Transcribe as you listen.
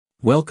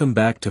Welcome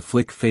back to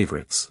Flick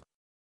Favorites.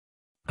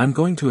 I'm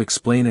going to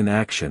explain an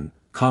action,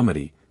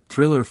 comedy,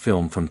 thriller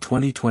film from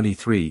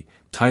 2023,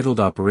 titled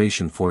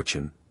Operation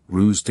Fortune,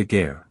 Ruse de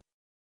Guerre.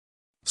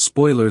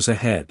 Spoilers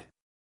ahead.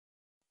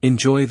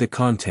 Enjoy the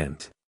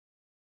content.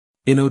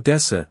 In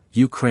Odessa,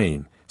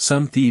 Ukraine,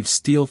 some thieves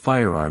steal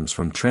firearms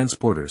from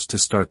transporters to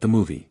start the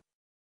movie.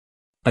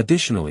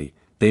 Additionally,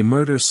 they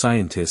murder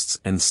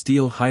scientists and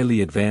steal highly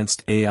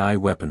advanced AI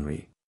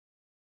weaponry.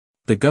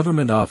 The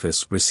government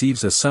office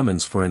receives a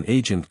summons for an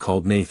agent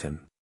called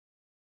Nathan.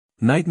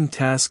 Knighton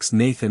tasks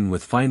Nathan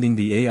with finding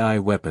the AI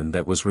weapon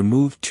that was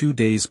removed 2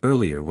 days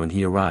earlier when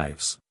he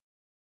arrives.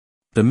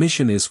 The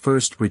mission is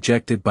first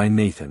rejected by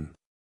Nathan.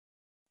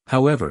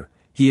 However,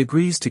 he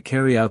agrees to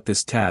carry out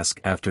this task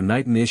after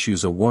Knighton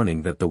issues a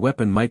warning that the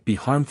weapon might be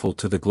harmful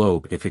to the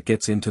globe if it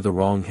gets into the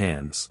wrong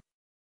hands.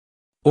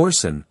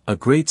 Orson, a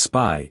great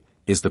spy,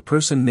 is the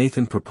person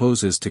Nathan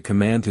proposes to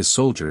command his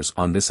soldiers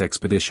on this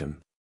expedition.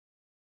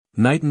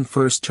 Knighton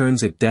first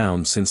turns it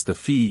down since the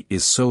fee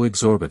is so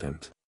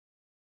exorbitant.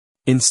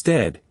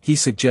 Instead, he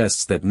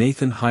suggests that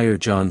Nathan hire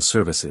John's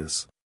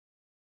services.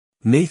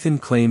 Nathan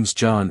claims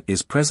John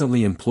is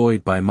presently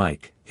employed by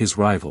Mike, his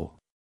rival.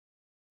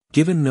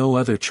 Given no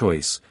other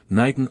choice,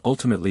 Knighton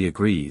ultimately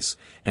agrees,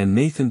 and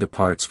Nathan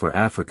departs for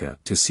Africa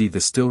to see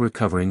the still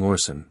recovering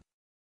Orson.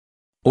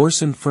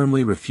 Orson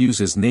firmly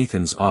refuses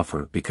Nathan's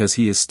offer because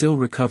he is still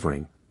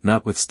recovering,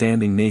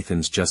 notwithstanding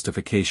Nathan's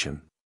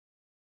justification.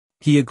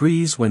 He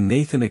agrees when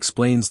Nathan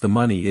explains the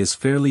money is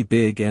fairly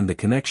big and the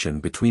connection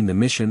between the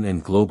mission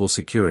and global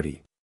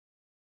security.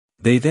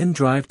 They then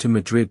drive to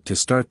Madrid to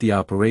start the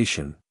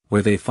operation,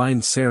 where they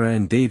find Sarah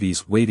and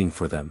Davies waiting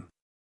for them.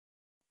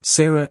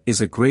 Sarah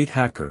is a great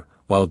hacker,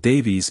 while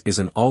Davies is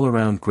an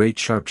all-around great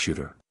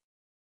sharpshooter.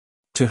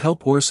 To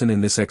help Orson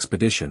in this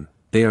expedition,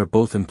 they are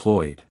both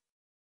employed.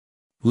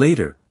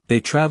 Later,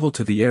 they travel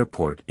to the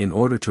airport in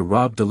order to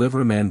rob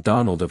deliveryman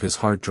Donald of his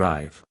hard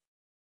drive.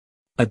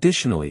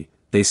 Additionally,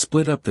 they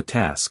split up the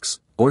tasks.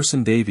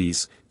 Orson,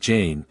 Davies,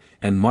 Jane,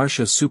 and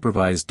Marcia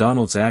supervise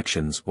Donald's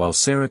actions while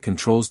Sarah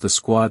controls the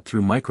squad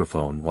through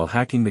microphone while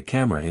hacking the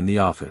camera in the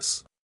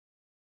office.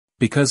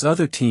 Because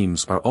other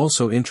teams are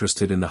also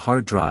interested in the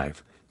hard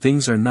drive,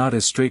 things are not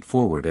as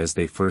straightforward as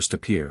they first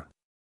appear.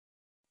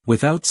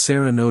 Without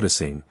Sarah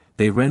noticing,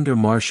 they render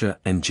Marcia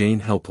and Jane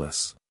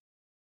helpless.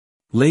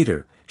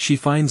 Later, she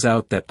finds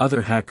out that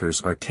other hackers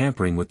are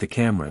tampering with the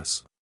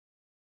cameras.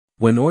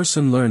 When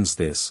Orson learns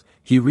this,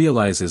 he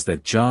realizes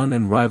that John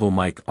and rival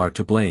Mike are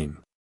to blame.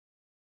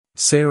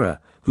 Sarah,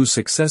 who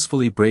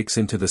successfully breaks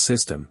into the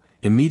system,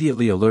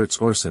 immediately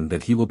alerts Orson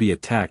that he will be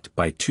attacked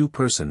by 2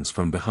 persons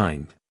from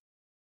behind.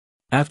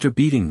 After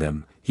beating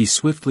them, he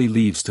swiftly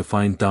leaves to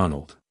find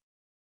Donald.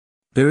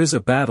 There is a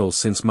battle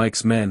since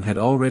Mike's men had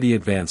already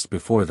advanced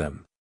before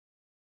them.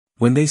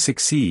 When they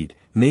succeed,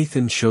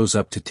 Nathan shows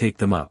up to take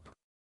them up.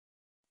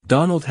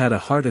 Donald had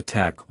a heart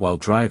attack while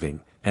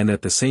driving, and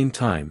at the same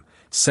time,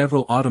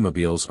 several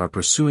automobiles are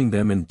pursuing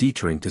them and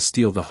detoring to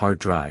steal the hard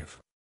drive.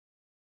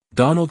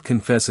 Donald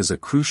confesses a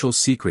crucial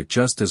secret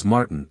just as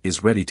Martin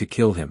is ready to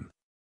kill him.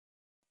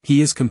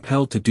 He is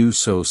compelled to do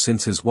so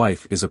since his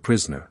wife is a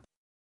prisoner.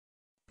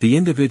 The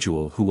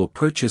individual who will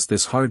purchase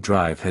this hard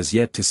drive has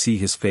yet to see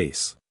his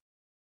face.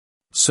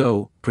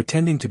 So,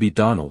 pretending to be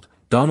Donald,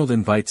 Donald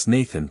invites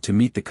Nathan to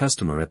meet the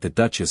customer at the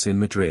Duchess in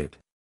Madrid.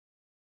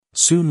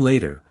 Soon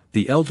later,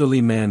 the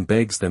elderly man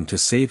begs them to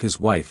save his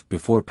wife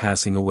before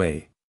passing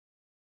away.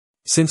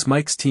 Since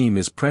Mike's team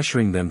is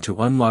pressuring them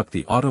to unlock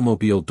the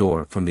automobile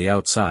door from the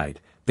outside,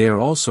 they are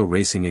also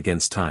racing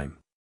against time.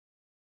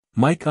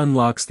 Mike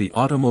unlocks the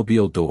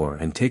automobile door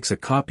and takes a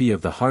copy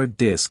of the hard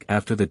disk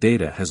after the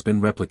data has been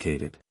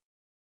replicated.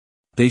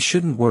 They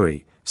shouldn't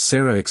worry,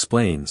 Sarah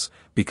explains,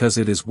 because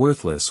it is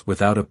worthless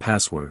without a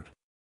password.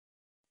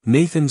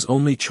 Nathan's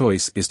only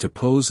choice is to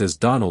pose as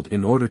Donald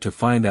in order to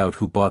find out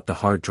who bought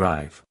the hard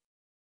drive.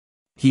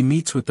 He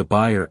meets with the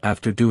buyer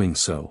after doing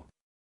so.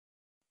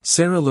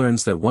 Sarah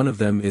learns that one of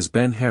them is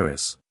Ben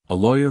Harris, a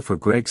lawyer for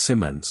Greg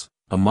Simmonds,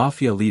 a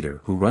mafia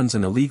leader who runs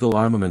an illegal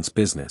armaments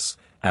business,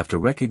 after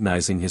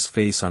recognizing his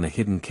face on a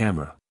hidden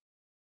camera.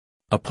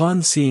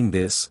 Upon seeing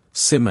this,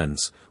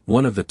 Simmonds,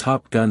 one of the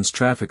top guns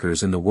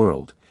traffickers in the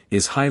world,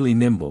 is highly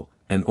nimble,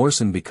 and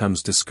Orson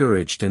becomes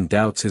discouraged and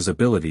doubts his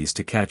abilities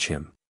to catch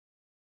him.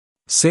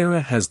 Sarah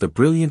has the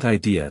brilliant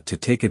idea to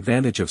take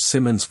advantage of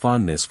Simmonds'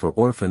 fondness for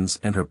orphans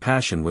and her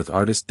passion with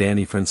artist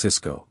Danny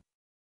Francesco.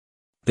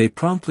 They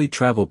promptly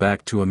travel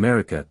back to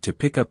America to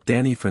pick up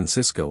Danny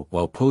Francesco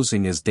while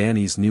posing as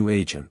Danny's new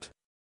agent.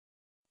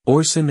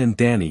 Orson and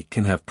Danny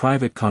can have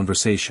private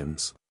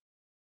conversations.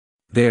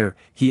 There,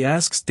 he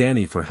asks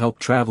Danny for help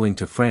traveling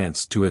to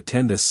France to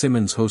attend a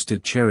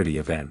Simmonds-hosted charity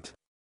event.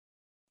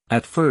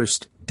 At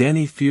first,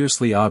 Danny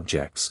fiercely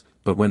objects,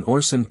 but when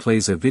Orson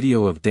plays a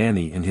video of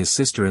Danny and his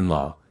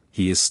sister-in-law,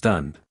 he is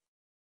stunned.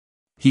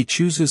 He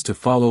chooses to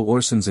follow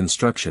Orson's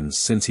instructions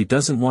since he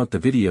doesn't want the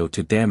video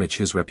to damage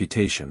his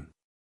reputation.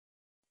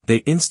 They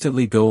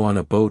instantly go on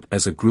a boat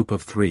as a group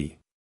of 3.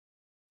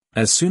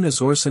 As soon as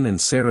Orson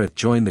and Sarah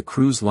join the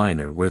cruise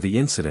liner where the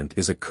incident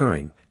is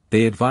occurring,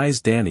 they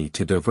advise Danny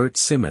to divert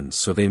Simmonds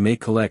so they may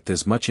collect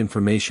as much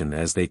information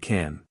as they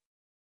can.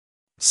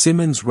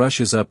 Simmonds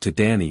rushes up to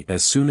Danny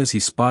as soon as he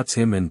spots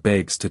him and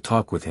begs to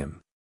talk with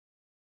him.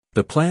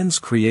 The plan's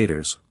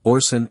creators,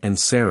 Orson and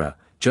Sarah,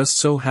 just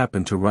so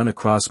happen to run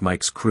across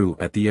Mike's crew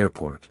at the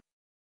airport.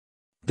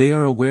 They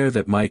are aware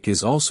that Mike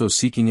is also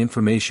seeking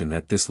information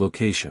at this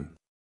location.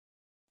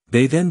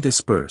 They then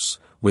disperse,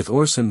 with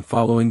Orson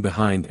following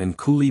behind and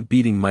coolly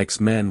beating Mike's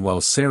men while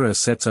Sarah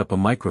sets up a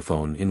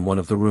microphone in one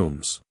of the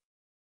rooms.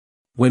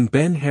 When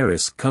Ben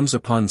Harris comes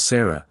upon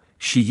Sarah,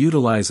 she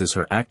utilizes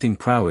her acting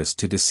prowess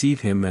to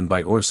deceive him and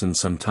buy Orson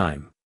some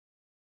time.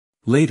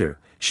 Later,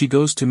 she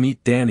goes to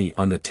meet Danny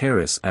on the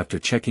terrace after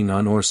checking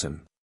on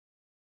Orson.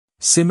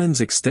 Simmonds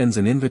extends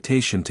an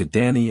invitation to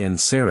Danny and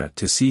Sarah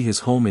to see his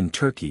home in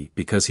Turkey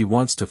because he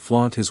wants to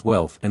flaunt his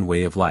wealth and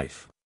way of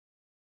life.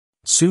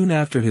 Soon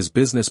after his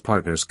business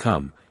partners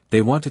come,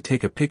 they want to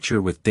take a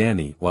picture with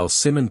Danny while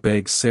Simmonds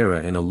begs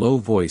Sarah in a low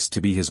voice to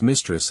be his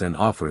mistress and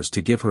offers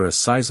to give her a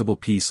sizable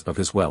piece of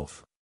his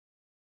wealth.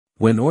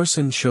 When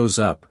Orson shows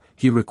up,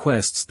 he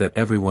requests that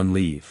everyone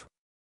leave.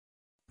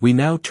 We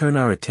now turn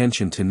our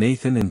attention to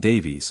Nathan and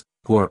Davies,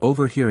 who are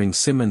overhearing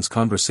Simmonds'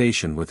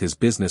 conversation with his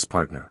business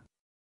partner.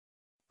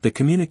 The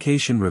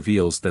communication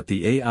reveals that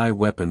the AI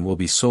weapon will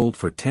be sold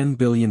for $10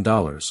 billion,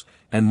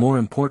 and more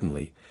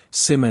importantly,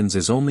 Simmonds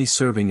is only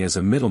serving as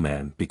a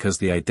middleman because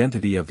the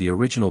identity of the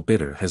original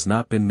bidder has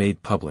not been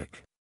made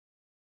public.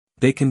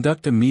 They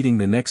conduct a meeting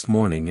the next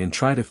morning and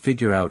try to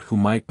figure out who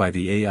might buy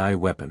the AI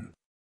weapon.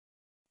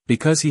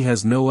 Because he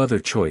has no other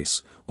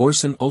choice,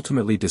 Orson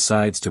ultimately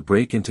decides to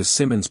break into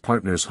Simmonds'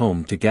 partner's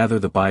home to gather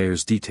the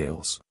buyer's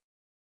details.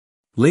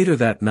 Later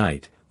that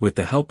night, with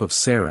the help of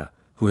Sarah,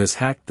 who has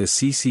hacked the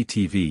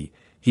CCTV,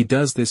 he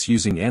does this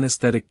using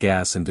anesthetic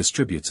gas and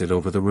distributes it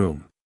over the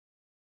room.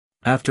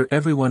 After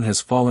everyone has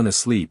fallen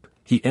asleep,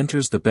 he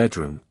enters the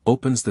bedroom,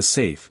 opens the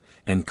safe,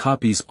 and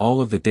copies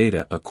all of the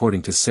data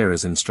according to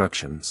Sarah's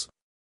instructions.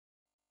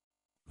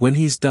 When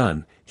he's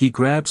done, he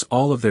grabs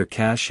all of their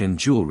cash and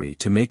jewelry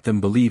to make them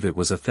believe it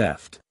was a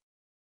theft.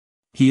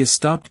 He is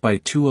stopped by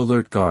two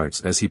alert guards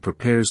as he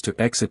prepares to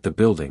exit the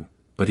building,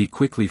 but he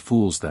quickly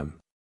fools them.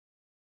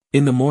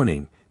 In the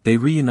morning, they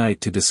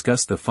reunite to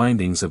discuss the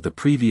findings of the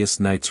previous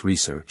night's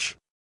research.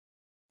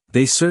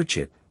 They search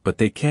it, but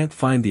they can't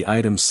find the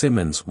item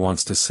Simmonds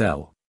wants to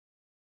sell.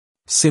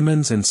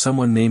 Simmonds and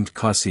someone named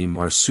Qasim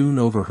are soon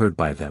overheard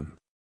by them.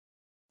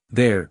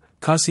 There,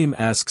 Qasim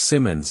asks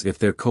Simmonds if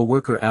their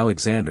co-worker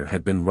Alexander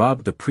had been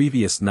robbed the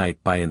previous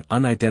night by an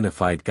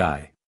unidentified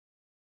guy.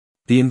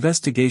 The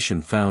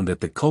investigation found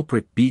that the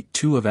culprit beat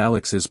two of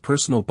Alex's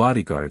personal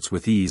bodyguards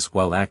with ease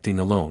while acting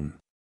alone.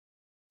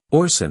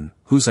 Orson,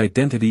 whose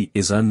identity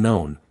is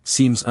unknown,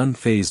 seems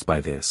unfazed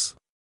by this.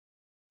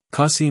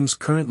 Qasim's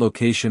current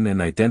location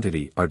and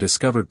identity are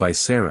discovered by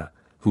Sarah,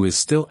 who is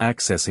still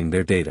accessing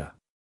their data.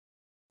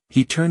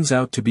 He turns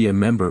out to be a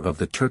member of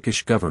the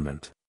Turkish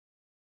government.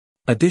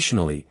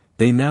 Additionally,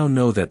 they now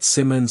know that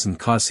Simmonds and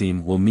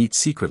Qasim will meet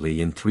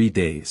secretly in 3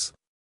 days.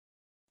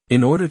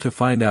 In order to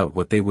find out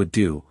what they would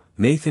do,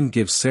 Nathan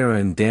gives Sarah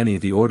and Danny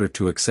the order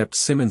to accept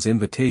Simmonds'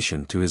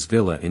 invitation to his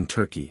villa in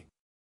Turkey.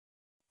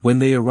 When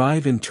they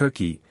arrive in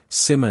Turkey,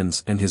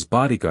 Simmonds and his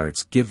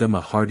bodyguards give them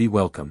a hearty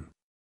welcome.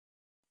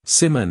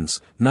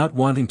 Simmonds, not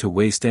wanting to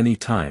waste any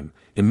time,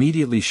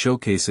 immediately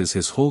showcases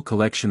his whole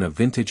collection of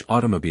vintage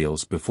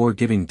automobiles before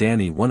giving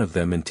Danny one of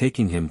them and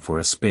taking him for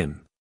a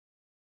spin.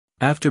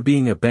 After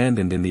being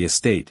abandoned in the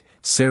estate,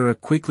 Sarah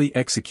quickly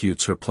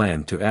executes her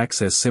plan to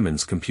access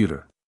Simmonds'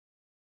 computer.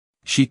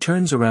 She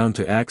turns around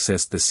to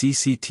access the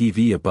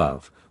CCTV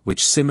above,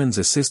 which Simmonds'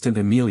 assistant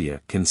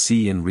Amelia can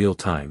see in real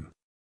time.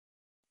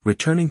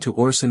 Returning to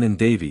Orson and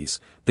Davies,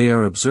 they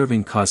are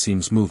observing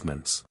Qasim's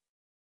movements.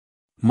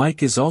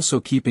 Mike is also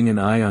keeping an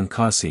eye on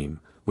Qasim,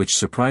 which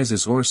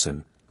surprises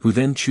Orson, who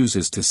then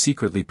chooses to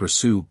secretly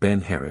pursue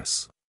Ben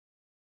Harris.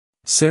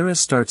 Sarah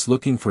starts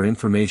looking for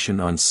information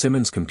on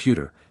Simmonds'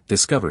 computer,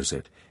 discovers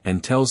it,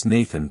 and tells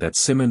Nathan that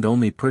Simmonds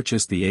only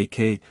purchased the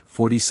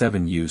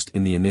AK-47 used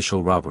in the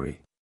initial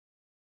robbery.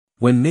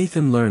 When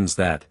Nathan learns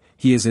that,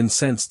 he is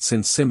incensed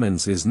since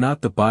Simmonds is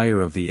not the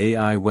buyer of the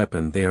AI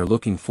weapon they are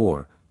looking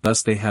for,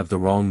 thus they have the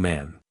wrong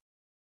man.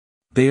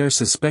 They are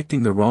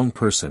suspecting the wrong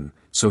person,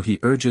 so he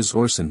urges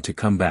Orson to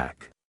come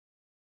back.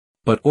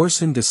 But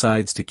Orson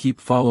decides to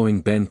keep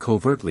following Ben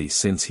covertly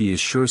since he is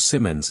sure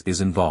Simmonds is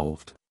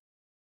involved.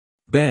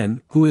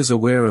 Ben, who is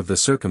aware of the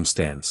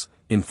circumstance,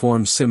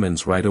 informs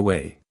Simmonds right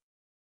away.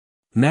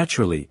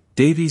 Naturally,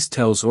 Davies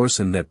tells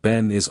Orson that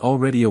Ben is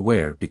already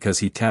aware because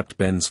he tapped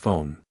Ben's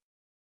phone.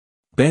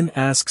 Ben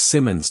asks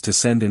Simmonds to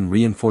send in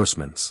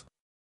reinforcements.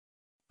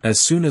 As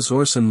soon as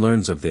Orson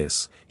learns of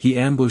this, he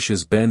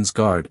ambushes Ben's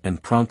guard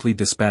and promptly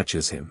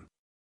dispatches him.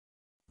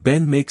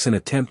 Ben makes an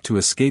attempt to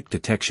escape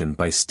detection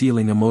by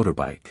stealing a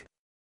motorbike.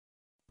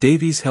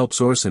 Davies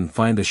helps Orson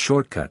find a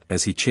shortcut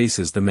as he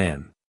chases the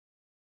man.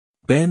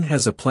 Ben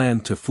has a plan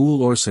to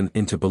fool Orson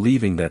into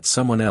believing that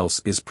someone else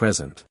is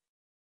present.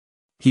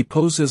 He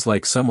poses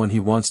like someone he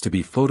wants to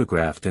be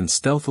photographed and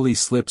stealthily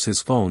slips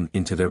his phone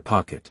into their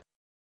pocket.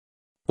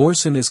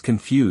 Orson is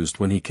confused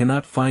when he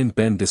cannot find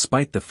Ben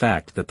despite the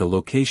fact that the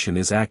location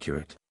is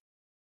accurate.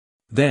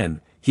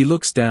 Then, he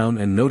looks down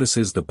and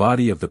notices the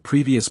body of the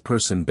previous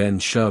person Ben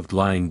shoved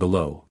lying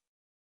below.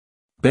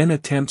 Ben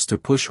attempts to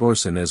push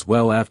Orson as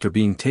well after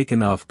being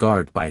taken off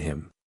guard by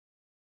him.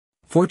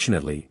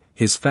 Fortunately,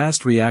 his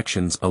fast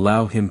reactions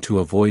allow him to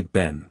avoid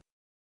Ben.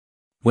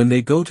 When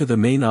they go to the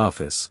main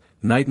office,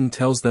 Knighton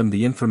tells them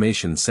the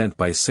information sent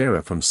by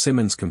Sarah from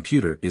Simmonds'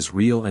 computer is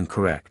real and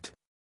correct.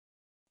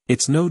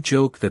 It's no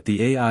joke that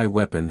the AI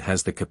weapon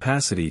has the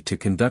capacity to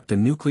conduct a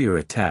nuclear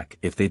attack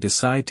if they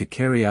decide to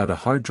carry out a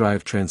hard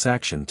drive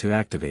transaction to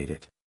activate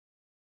it.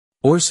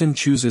 Orson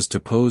chooses to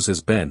pose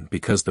as Ben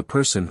because the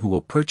person who will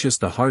purchase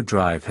the hard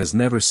drive has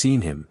never seen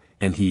him,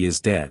 and he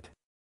is dead.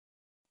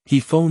 He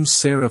phones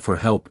Sarah for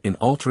help in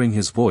altering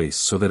his voice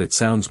so that it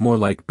sounds more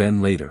like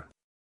Ben later.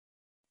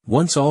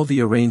 Once all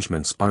the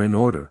arrangements are in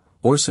order,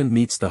 Orson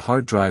meets the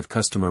hard drive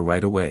customer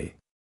right away.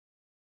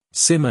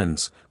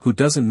 Simmonds, who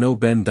doesn't know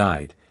Ben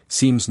died,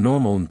 seems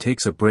normal and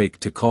takes a break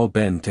to call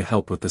Ben to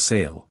help with the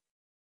sale.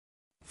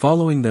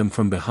 Following them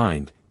from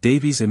behind,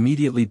 Davies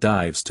immediately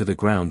dives to the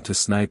ground to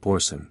snipe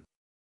Orson.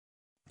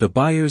 The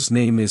buyer's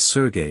name is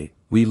Sergey,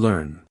 we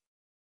learn.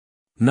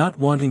 Not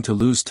wanting to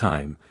lose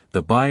time,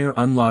 the buyer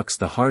unlocks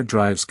the hard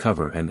drive's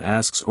cover and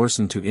asks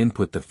Orson to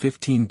input the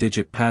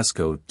 15-digit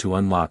passcode to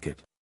unlock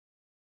it.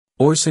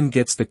 Orson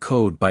gets the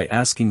code by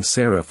asking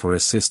Sarah for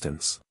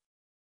assistance.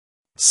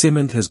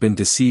 Simmonds has been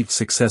deceived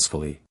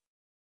successfully.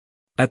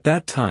 At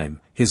that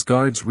time, his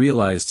guards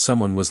realized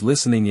someone was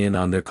listening in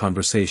on their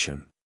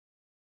conversation.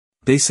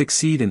 They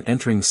succeed in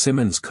entering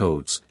Simmonds'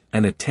 codes,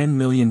 and a $10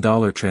 million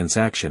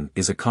transaction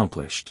is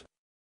accomplished.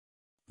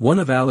 One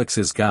of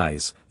Alex's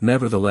guys,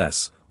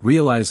 nevertheless,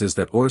 realizes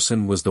that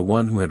Orson was the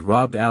one who had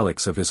robbed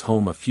Alex of his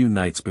home a few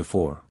nights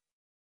before.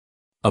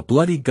 A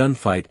bloody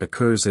gunfight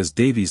occurs as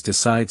Davies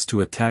decides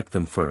to attack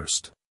them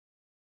first.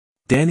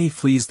 Danny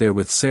flees there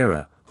with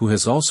Sarah, who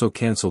has also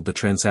cancelled the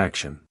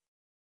transaction.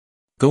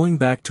 Going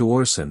back to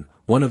Orson,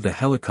 one of the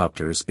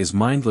helicopters is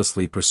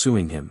mindlessly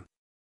pursuing him.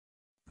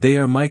 They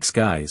are Mike's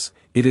guys,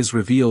 it is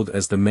revealed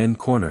as the men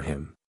corner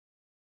him.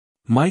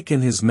 Mike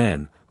and his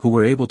men, who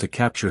were able to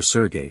capture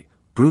Sergey,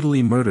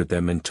 brutally murdered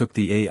them and took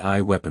the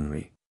AI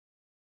weaponry.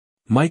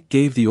 Mike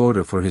gave the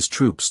order for his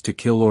troops to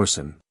kill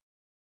Orson.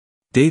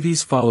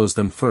 Davies follows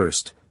them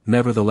first,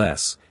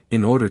 nevertheless,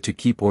 in order to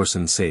keep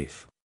Orson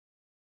safe.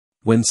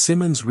 When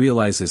Simmonds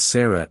realizes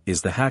Sarah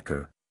is the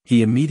hacker,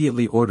 he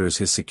immediately orders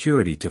his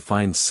security to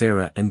find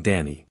Sarah and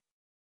Danny.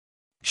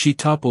 She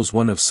topples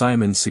one of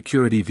Simon's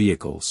security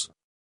vehicles.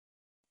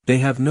 They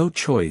have no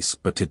choice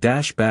but to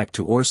dash back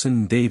to Orson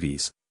and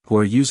Davies, who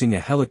are using a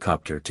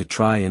helicopter to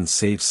try and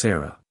save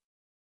Sarah.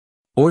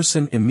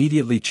 Orson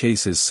immediately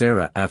chases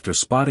Sarah after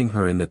spotting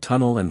her in the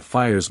tunnel and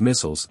fires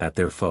missiles at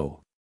their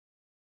foe.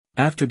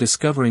 After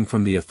discovering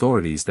from the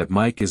authorities that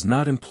Mike is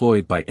not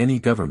employed by any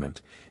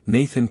government,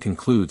 Nathan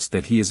concludes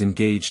that he is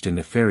engaged in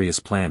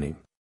nefarious planning.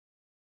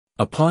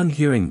 Upon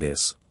hearing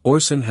this,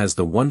 Orson has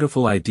the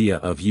wonderful idea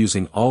of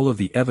using all of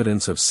the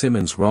evidence of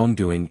Simmonds'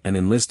 wrongdoing and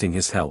enlisting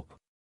his help.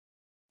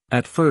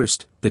 At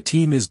first, the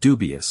team is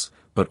dubious,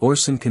 but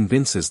Orson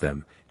convinces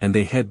them, and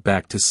they head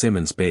back to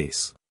Simmonds'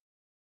 base.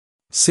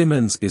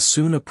 Simmonds is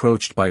soon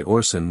approached by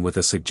Orson with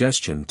a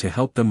suggestion to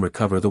help them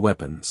recover the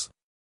weapons.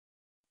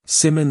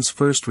 Simmonds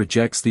first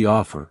rejects the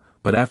offer,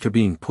 but after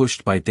being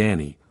pushed by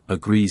Danny,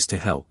 agrees to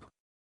help.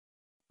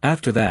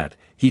 After that,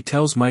 he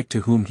tells Mike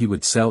to whom he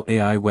would sell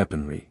AI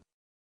weaponry.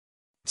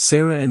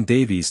 Sarah and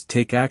Davies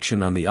take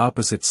action on the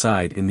opposite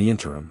side in the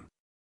interim.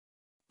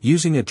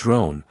 Using a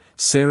drone,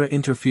 Sarah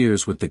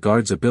interferes with the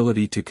guards'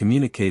 ability to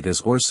communicate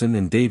as Orson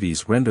and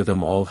Davies render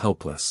them all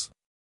helpless.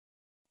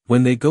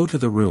 When they go to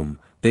the room,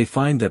 they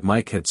find that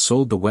Mike had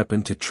sold the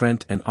weapon to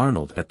Trent and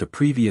Arnold at the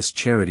previous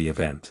charity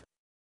event.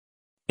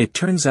 It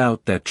turns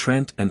out that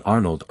Trent and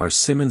Arnold are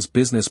Simmonds'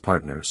 business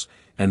partners,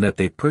 and that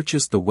they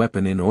purchased the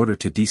weapon in order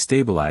to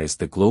destabilize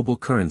the global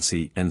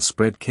currency and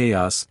spread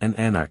chaos and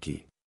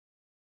anarchy.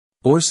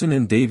 Orson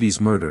and Davies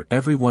murder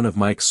every one of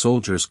Mike's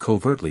soldiers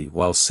covertly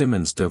while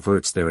Simmonds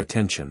diverts their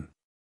attention.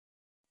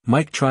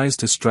 Mike tries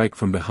to strike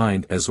from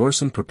behind as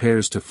Orson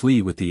prepares to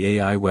flee with the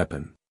AI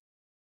weapon.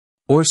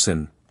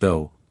 Orson,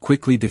 though,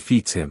 quickly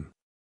defeats him.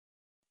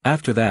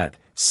 After that,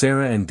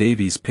 Sarah and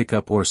Davies pick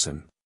up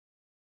Orson.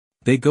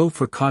 They go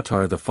for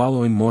Qatar the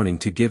following morning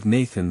to give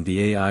Nathan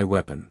the AI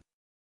weapon.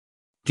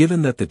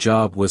 Given that the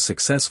job was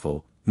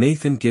successful,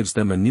 Nathan gives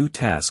them a new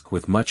task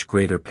with much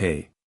greater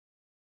pay.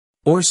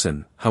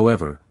 Orson,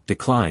 however,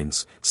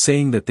 declines,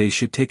 saying that they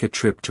should take a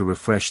trip to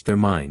refresh their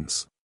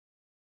minds.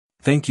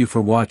 Thank you for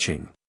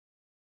watching.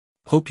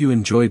 Hope you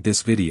enjoyed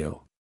this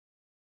video.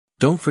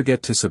 Don't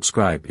forget to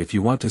subscribe if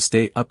you want to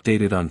stay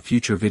updated on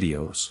future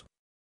videos.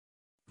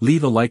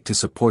 Leave a like to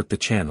support the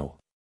channel.